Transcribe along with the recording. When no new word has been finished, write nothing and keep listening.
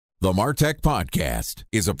The Martech Podcast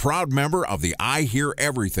is a proud member of the I Hear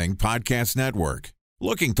Everything Podcast Network.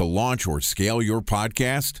 Looking to launch or scale your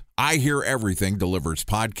podcast? I Hear Everything delivers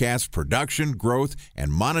podcast production, growth,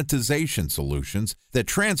 and monetization solutions that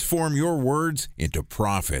transform your words into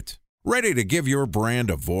profit. Ready to give your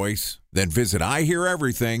brand a voice? Then visit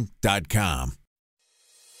iheareverything.com.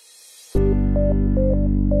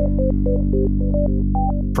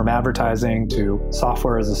 From advertising to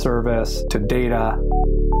software as a service to data.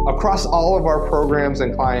 Across all of our programs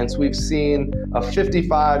and clients, we've seen a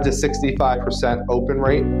 55 to 65% open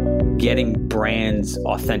rate. Getting brands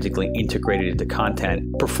authentically integrated into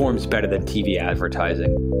content performs better than TV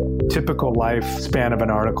advertising. Typical lifespan of an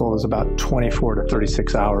article is about 24 to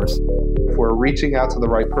 36 hours. If we're reaching out to the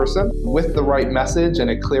right person with the right message and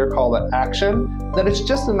a clear call to action, then it's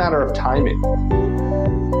just a matter of timing.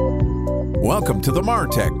 Welcome to the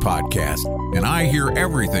Martech Podcast, an I Hear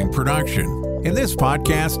Everything production. In this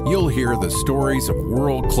podcast, you'll hear the stories of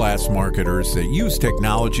world-class marketers that use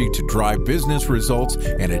technology to drive business results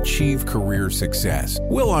and achieve career success.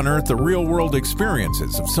 We'll unearth the real-world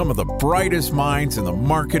experiences of some of the brightest minds in the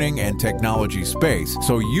marketing and technology space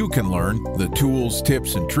so you can learn the tools,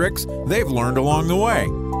 tips, and tricks they've learned along the way.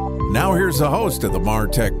 Now here's the host of the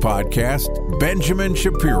Martech Podcast, Benjamin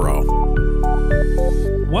Shapiro.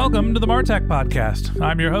 Welcome to the Martech Podcast.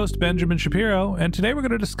 I'm your host, Benjamin Shapiro, and today we're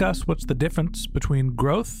going to discuss what's the difference between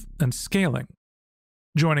growth and scaling.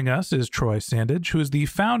 Joining us is Troy Sandidge, who is the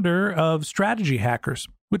founder of Strategy Hackers,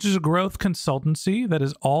 which is a growth consultancy that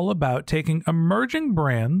is all about taking emerging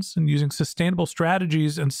brands and using sustainable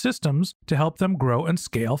strategies and systems to help them grow and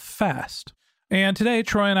scale fast. And today,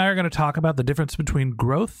 Troy and I are going to talk about the difference between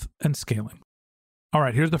growth and scaling. All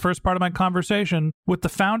right, here's the first part of my conversation with the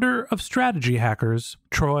founder of Strategy Hackers,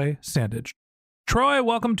 Troy Sandidge. Troy,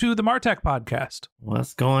 welcome to the Martech Podcast.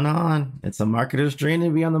 What's going on? It's a marketer's dream to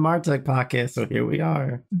be on the Martech Podcast, so here we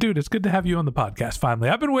are. Dude, it's good to have you on the podcast, finally.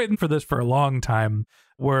 I've been waiting for this for a long time.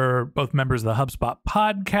 We're both members of the HubSpot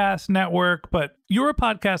Podcast Network, but you're a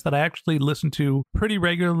podcast that I actually listen to pretty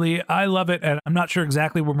regularly. I love it, and I'm not sure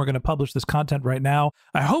exactly when we're going to publish this content right now.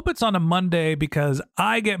 I hope it's on a Monday because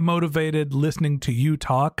I get motivated listening to you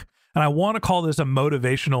talk, and I want to call this a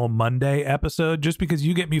Motivational Monday episode just because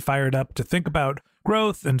you get me fired up to think about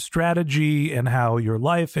growth and strategy and how your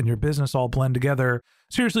life and your business all blend together.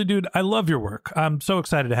 Seriously, dude, I love your work. I'm so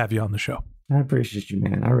excited to have you on the show. I appreciate you,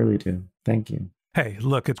 man. I really do. Thank you. Hey,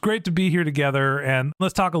 look, it's great to be here together, and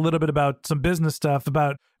let's talk a little bit about some business stuff,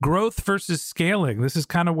 about growth versus scaling. This is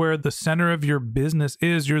kind of where the center of your business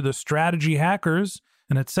is. You're the strategy hackers,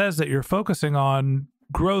 and it says that you're focusing on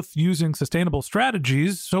growth using sustainable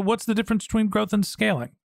strategies. So what's the difference between growth and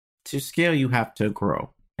scaling? To scale, you have to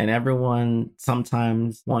grow. And everyone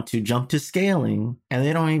sometimes want to jump to scaling, and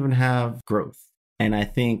they don't even have growth. And I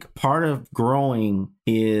think part of growing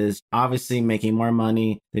is obviously making more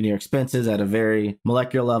money than your expenses at a very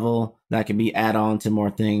molecular level. That can be add on to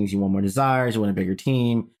more things. You want more desires, you want a bigger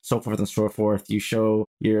team, so forth and so forth. You show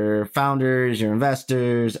your founders, your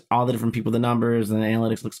investors, all the different people the numbers, and the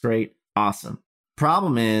analytics looks great. Awesome.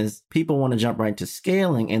 Problem is people want to jump right to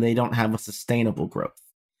scaling and they don't have a sustainable growth.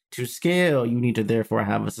 To scale, you need to therefore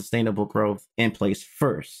have a sustainable growth in place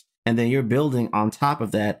first. And then you're building on top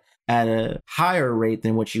of that at a higher rate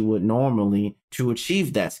than what you would normally to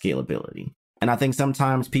achieve that scalability. And I think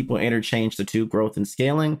sometimes people interchange the two, growth and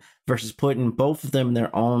scaling, versus putting both of them in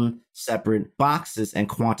their own separate boxes and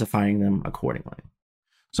quantifying them accordingly.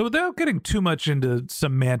 So without getting too much into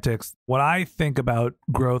semantics, what I think about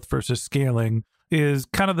growth versus scaling is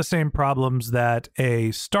kind of the same problems that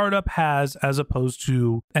a startup has as opposed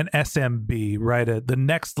to an SMB, right? The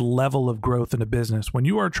next level of growth in a business. When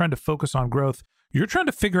you are trying to focus on growth, you're trying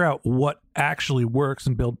to figure out what actually works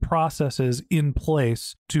and build processes in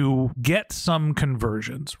place to get some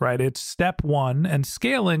conversions, right? It's step one. And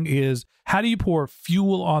scaling is how do you pour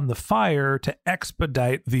fuel on the fire to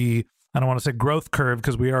expedite the, I don't want to say growth curve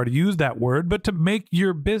because we already used that word, but to make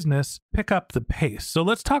your business pick up the pace. So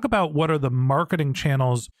let's talk about what are the marketing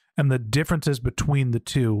channels and the differences between the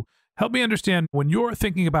two. Help me understand when you're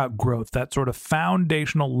thinking about growth, that sort of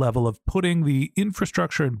foundational level of putting the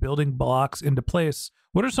infrastructure and building blocks into place.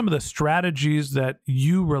 What are some of the strategies that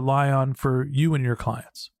you rely on for you and your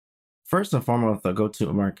clients? First and foremost, the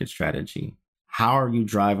go-to-market strategy. How are you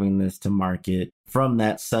driving this to market from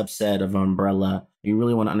that subset of umbrella? You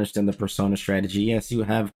really want to understand the persona strategy. Yes, you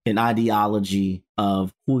have an ideology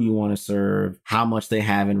of who you want to serve, how much they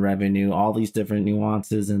have in revenue, all these different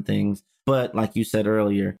nuances and things. But like you said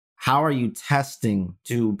earlier, how are you testing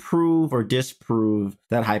to prove or disprove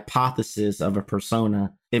that hypothesis of a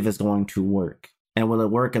persona if it's going to work? And will it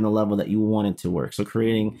work in the level that you want it to work? So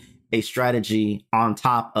creating a strategy on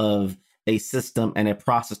top of a system and a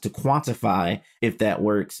process to quantify if that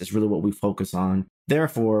works is really what we focus on.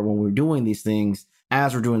 Therefore, when we're doing these things,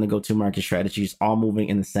 as we're doing the go-to-market strategies, all moving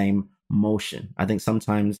in the same motion. I think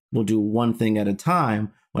sometimes we'll do one thing at a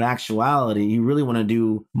time. When actuality, you really want to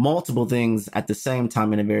do multiple things at the same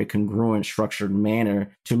time in a very congruent, structured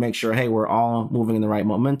manner to make sure, hey, we're all moving in the right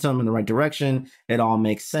momentum, in the right direction. It all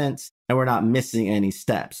makes sense, and we're not missing any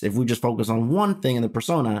steps. If we just focus on one thing in the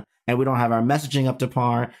persona and we don't have our messaging up to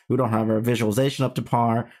par, we don't have our visualization up to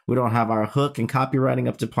par, we don't have our hook and copywriting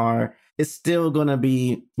up to par, it's still going to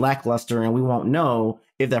be lackluster, and we won't know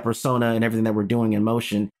if that persona and everything that we're doing in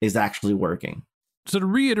motion is actually working. So to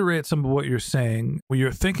reiterate some of what you're saying, when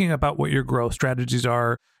you're thinking about what your growth strategies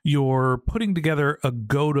are, you're putting together a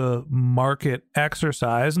go-to-market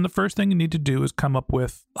exercise, and the first thing you need to do is come up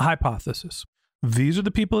with a hypothesis. These are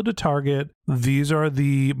the people to target. These are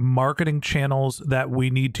the marketing channels that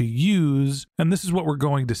we need to use, and this is what we're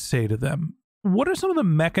going to say to them. What are some of the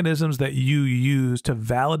mechanisms that you use to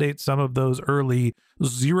validate some of those early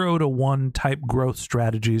 0 to 1 type growth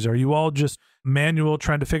strategies? Are you all just manual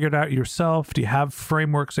trying to figure it out yourself? Do you have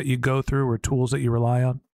frameworks that you go through or tools that you rely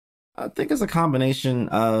on? I think it's a combination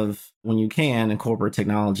of, when you can incorporate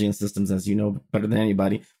technology and systems, as you know better than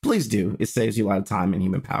anybody, please do. It saves you a lot of time and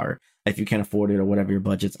human power if you can afford it or whatever your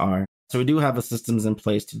budgets are. So we do have the systems in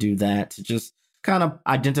place to do that, to just kind of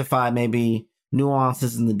identify maybe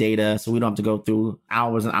nuances in the data, so we don't have to go through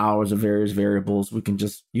hours and hours of various variables. We can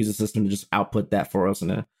just use a system to just output that for us in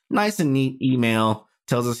a nice and neat email.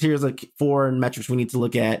 Tells us here's like 4 metrics we need to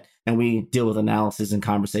look at, and we deal with analysis and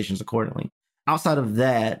conversations accordingly. Outside of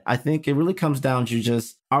that, I think it really comes down to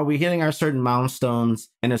just, are we hitting our certain milestones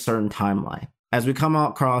in a certain timeline? As we come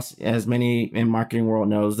across, as many in marketing world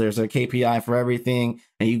knows, there's a KPI for everything,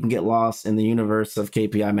 and you can get lost in the universe of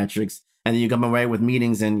KPI metrics. And then you come away with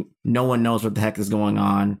meetings and no one knows what the heck is going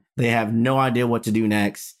on. They have no idea what to do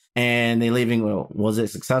next. And they're leaving, well, was it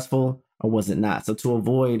successful or was it not? So to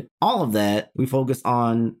avoid all of that, we focus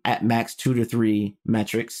on at max 2 to 3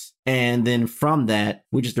 metrics. And then from that,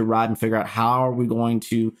 we just derive and figure out how are we going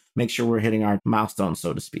to make sure we're hitting our milestones,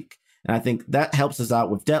 so to speak. And I think that helps us out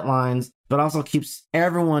with deadlines, but also keeps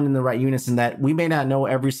everyone in the right unison, that we may not know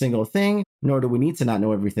every single thing, nor do we need to not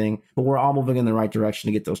know everything, but we're all moving in the right direction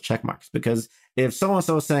to get those check marks. Because if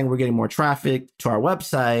so-and-so is saying we're getting more traffic to our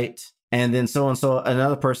website, and then so-and-so,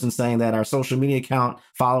 another person saying that our social media account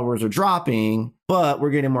followers are dropping, but we're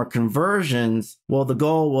getting more conversions. Well, the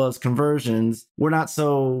goal was conversions. We're not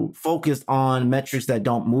so focused on metrics that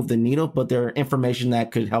don't move the needle, but they're information that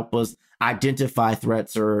could help us identify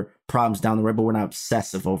threats or problems down the road, but we're not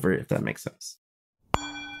obsessive over it, if that makes sense.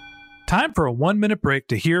 Time for a 1-minute break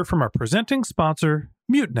to hear from our presenting sponsor,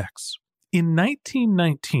 Mutinex. In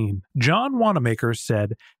 1919, John Wanamaker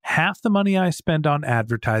said, "Half the money I spend on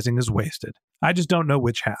advertising is wasted. I just don't know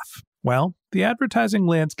which half." Well, the advertising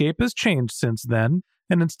landscape has changed since then,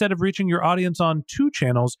 and instead of reaching your audience on 2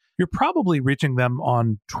 channels, you're probably reaching them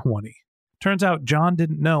on 20. Turns out John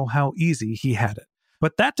didn't know how easy he had it.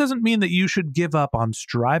 But that doesn't mean that you should give up on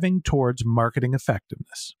striving towards marketing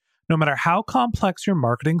effectiveness. No matter how complex your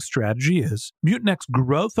marketing strategy is, Mutinex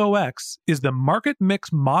GrowthOS is the market mix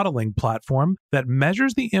modeling platform that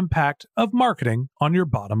measures the impact of marketing on your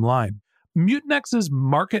bottom line. Mutinex's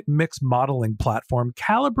market mix modeling platform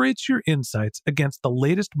calibrates your insights against the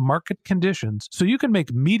latest market conditions so you can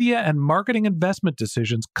make media and marketing investment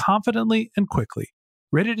decisions confidently and quickly.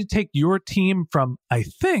 Ready to take your team from I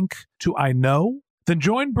think to I know? Then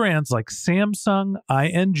join brands like Samsung,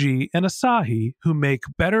 ING, and Asahi who make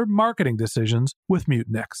better marketing decisions with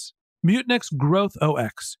Mutinex. Mutinex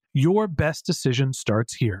GrowthOS. Your best decision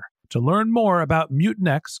starts here. To learn more about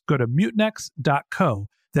Mutinex, go to mutinex.co.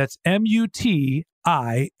 That's MUTINEX.co.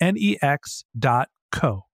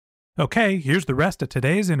 Okay, here's the rest of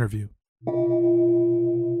today's interview.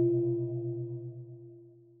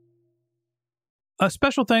 A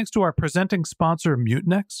special thanks to our presenting sponsor,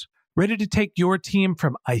 Mutinex. Ready to take your team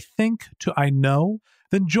from I think to I know?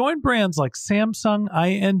 Then join brands like Samsung,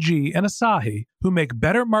 ING, and Asahi who make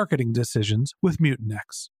better marketing decisions with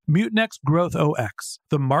Mutinex. Mutinex GrowthOS,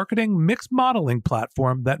 the marketing mix modeling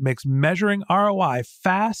platform that makes measuring ROI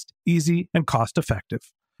fast, easy, and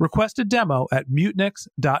cost-effective. Request a demo at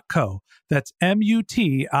mutinex.co. That's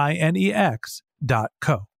MUTINEX.co.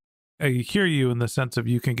 I hear you in the sense of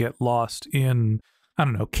you can get lost in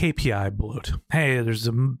KPI bloat. Hey, there's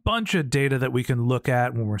a bunch of data that we can look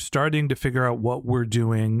at when we're starting to figure out what we're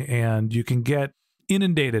doing, and you can get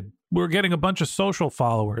inundated we're getting a bunch of social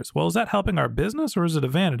followers. Well, is that helping our business or is it a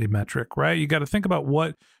vanity metric, right? You got to think about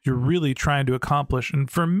what you're really trying to accomplish. And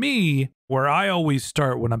for me, where I always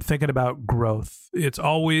start when I'm thinking about growth, it's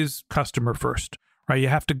always customer first, right? You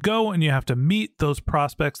have to go and you have to meet those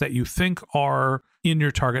prospects that you think are in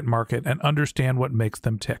your target market and understand what makes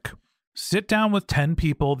them tick. Sit down with 10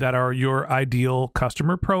 people that are your ideal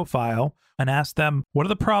customer profile and ask them, what are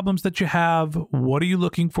the problems that you have? What are you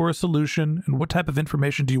looking for a solution? And what type of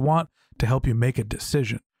information do you want to help you make a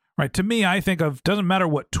decision? Right? To me, I think of, doesn't matter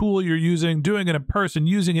what tool you're using, doing it in person,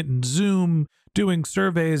 using it in Zoom, doing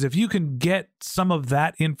surveys. If you can get some of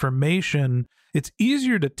that information, it's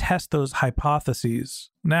easier to test those hypotheses.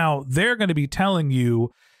 Now, they're going to be telling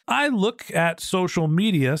you, I look at social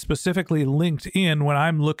media, specifically LinkedIn, when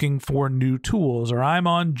I'm looking for new tools, or I'm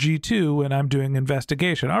on G2 and I'm doing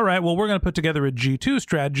investigation. All right, well, we're going to put together a G2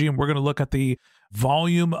 strategy and we're going to look at the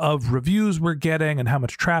volume of reviews we're getting and how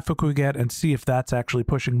much traffic we get and see if that's actually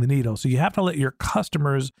pushing the needle. So you have to let your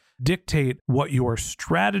customers dictate what your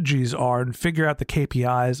strategies are and figure out the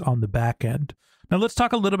KPIs on the back end. Now, let's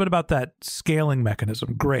talk a little bit about that scaling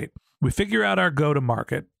mechanism. Great. We figure out our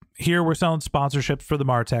go-to-market. Here we're selling sponsorships for the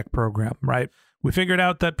MarTech program, right? We figured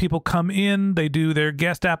out that people come in, they do their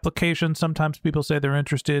guest application. Sometimes people say they're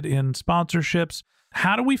interested in sponsorships.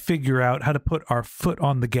 How do we figure out how to put our foot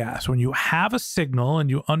on the gas? When you have a signal and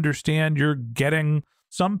you understand you're getting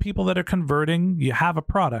some people that are converting, you have a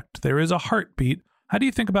product, there is a heartbeat. How do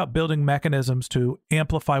you think about building mechanisms to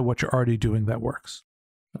amplify what you're already doing that works?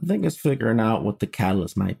 I think it's figuring out what the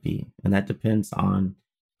catalyst might be. And that depends on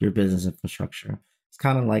your business infrastructure. It's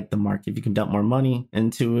kind of like the market. If you can dump more money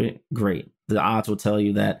into it, great. The odds will tell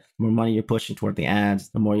you that the more money you're pushing toward the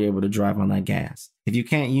ads, the more you're able to drive on that gas. If you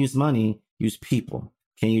can't use money, use people.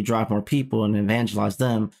 Can you drive more people and evangelize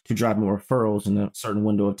them to drive more referrals in a certain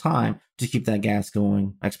window of time to keep that gas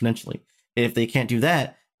going exponentially? If they can't do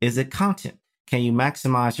that, is it content? Can you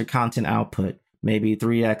maximize your content output? Maybe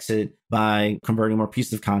 3x it by converting more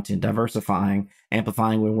pieces of content, diversifying,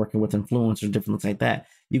 amplifying when working with influencers, different things like that.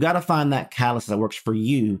 You got to find that catalyst that works for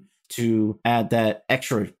you to add that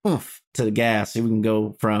extra oomph to the gas so we can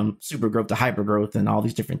go from super growth to hyper growth and all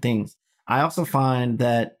these different things. I also find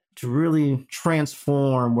that to really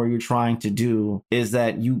transform what you're trying to do is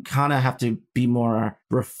that you kind of have to be more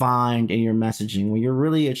refined in your messaging. When you're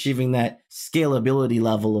really achieving that scalability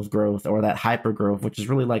level of growth or that hyper growth, which is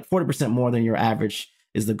really like 40% more than your average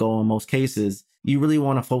is the goal in most cases, you really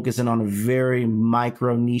want to focus in on a very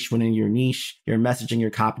micro niche within your niche, your messaging, your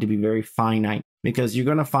copy to be very finite, because you're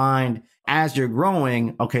going to find as you're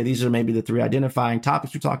growing, okay, these are maybe the 3 identifying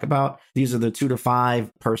topics we talk about. These are the 2 to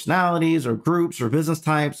 5 personalities or groups or business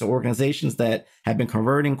types or organizations that have been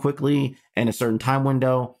converting quickly in a certain time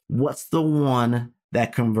window. What's the one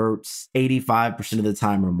that converts 85% of the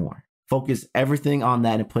time or more? Focus everything on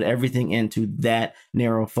that and put everything into that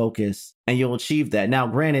narrow focus, and you'll achieve that. Now,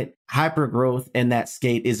 granted, hyper growth in that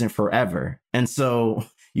skate isn't forever. And so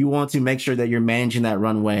you want to make sure that you're managing that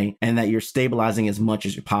runway and that you're stabilizing as much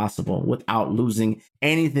as possible without losing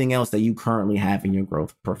anything else that you currently have in your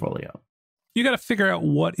growth portfolio. You got to figure out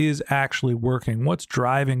what is actually working, what's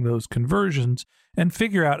driving those conversions, and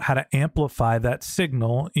figure out how to amplify that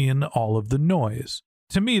signal in all of the noise.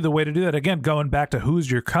 To me, the way to do that, again, going back to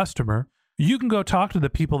who's your customer, you can go talk to the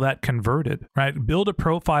people that converted, right? Build a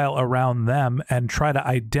profile around them and try to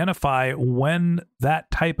identify when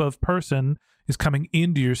that type of person is coming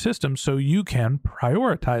into your system so you can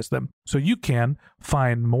prioritize them, so you can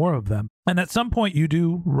find more of them. And at some point you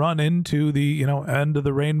do run into the, end of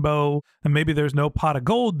the rainbow, and maybe there's no pot of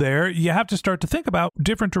gold there. You have to start to think about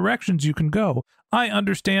different directions you can go. I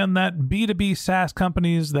understand that B2B SaaS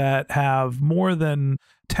companies that have more than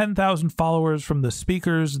 10,000 followers from the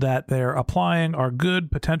speakers that they're applying are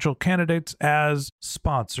good potential candidates as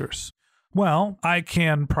sponsors. Well, I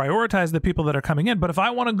can prioritize the people that are coming in, but if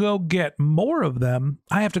I want to go get more of them,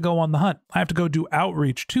 I have to go on the hunt. I have to go do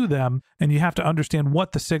outreach to them, and you have to understand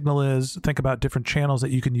what the signal is. Think about different channels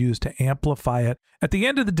that you can use to amplify it. At the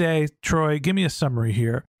end of the day, Troy, give me a summary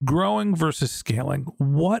here. Growing versus scaling.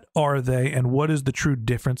 What are they, and what is the true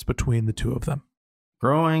difference between the two of them?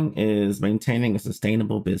 Growing is maintaining a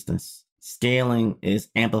sustainable business. Scaling is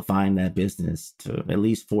amplifying that business to at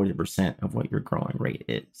least 40% of what your growing rate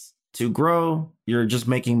is. To grow, you're just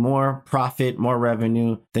making more profit, more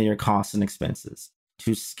revenue than your costs and expenses.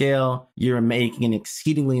 To scale, you're making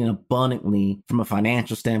exceedingly and abundantly from a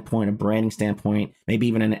financial standpoint, a branding standpoint, maybe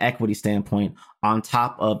even an equity standpoint, on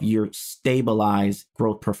top of your stabilized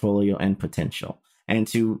growth portfolio and potential. And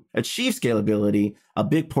to achieve scalability, a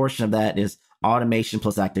big portion of that is automation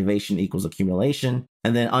plus activation equals accumulation.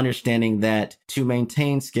 And then understanding that to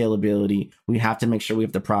maintain scalability, we have to make sure we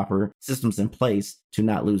have the proper systems in place to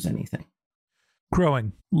not lose anything.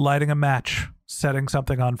 Growing, lighting a match, setting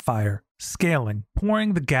something on fire, scaling,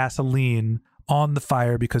 pouring the gasoline on the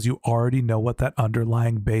fire because you already know what that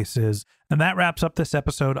underlying base is. And that wraps up this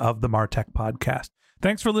episode of the MarTech Podcast.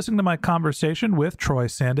 Thanks for listening to my conversation with Troy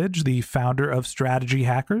Sandidge, the founder of Strategy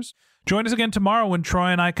Hackers. Join us again tomorrow when Troy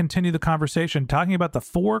and I continue the conversation talking about the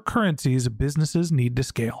 4 currencies businesses need to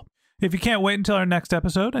scale. If you can't wait until our next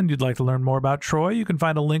episode and you'd like to learn more about Troy, you can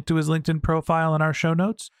find a link to his LinkedIn profile in our show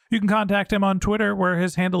notes. You can contact him on Twitter, where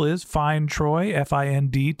his handle is FindTroy,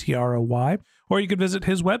 FindTroy, or you can visit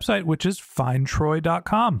his website, which is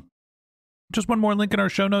findtroy.com. Just one more link in our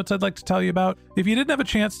show notes I'd like to tell you about. If you didn't have a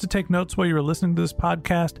chance to take notes while you were listening to this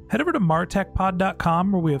podcast, head over to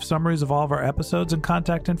martechpod.com, where we have summaries of all of our episodes and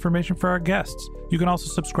contact information for our guests. You can also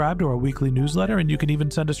subscribe to our weekly newsletter, and you can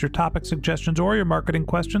even send us your topic suggestions or your marketing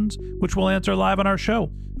questions, which we'll answer live on our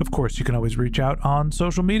show. Of course, you can always reach out on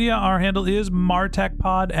social media. Our handle is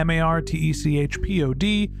MarTechPod,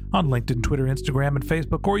 MarTechPod, on LinkedIn, Twitter, Instagram, and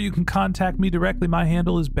Facebook, or you can contact me directly. My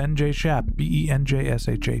handle is Ben J. Shap,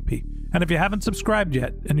 BenJShap. And if you haven't subscribed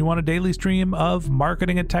yet and you want a daily stream of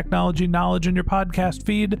marketing and technology knowledge in your podcast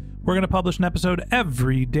feed, we're going to publish an episode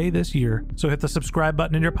every day this year. So hit the subscribe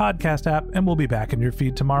button in your podcast app and we'll be back in your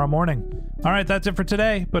feed tomorrow morning. All right, that's it for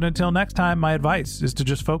today. But until next time, my advice is to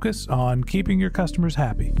just focus on keeping your customers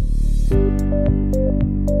happy.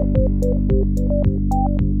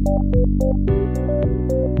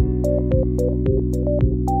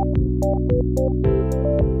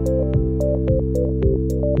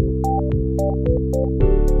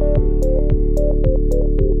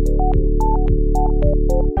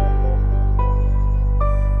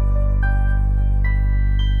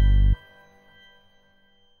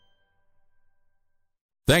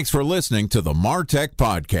 Thanks for listening to the MarTech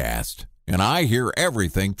Podcast, and I Hear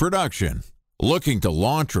Everything production. Looking to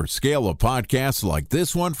launch or scale a podcast like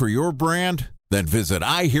this one for your brand? Then visit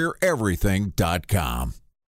iheareverything.com.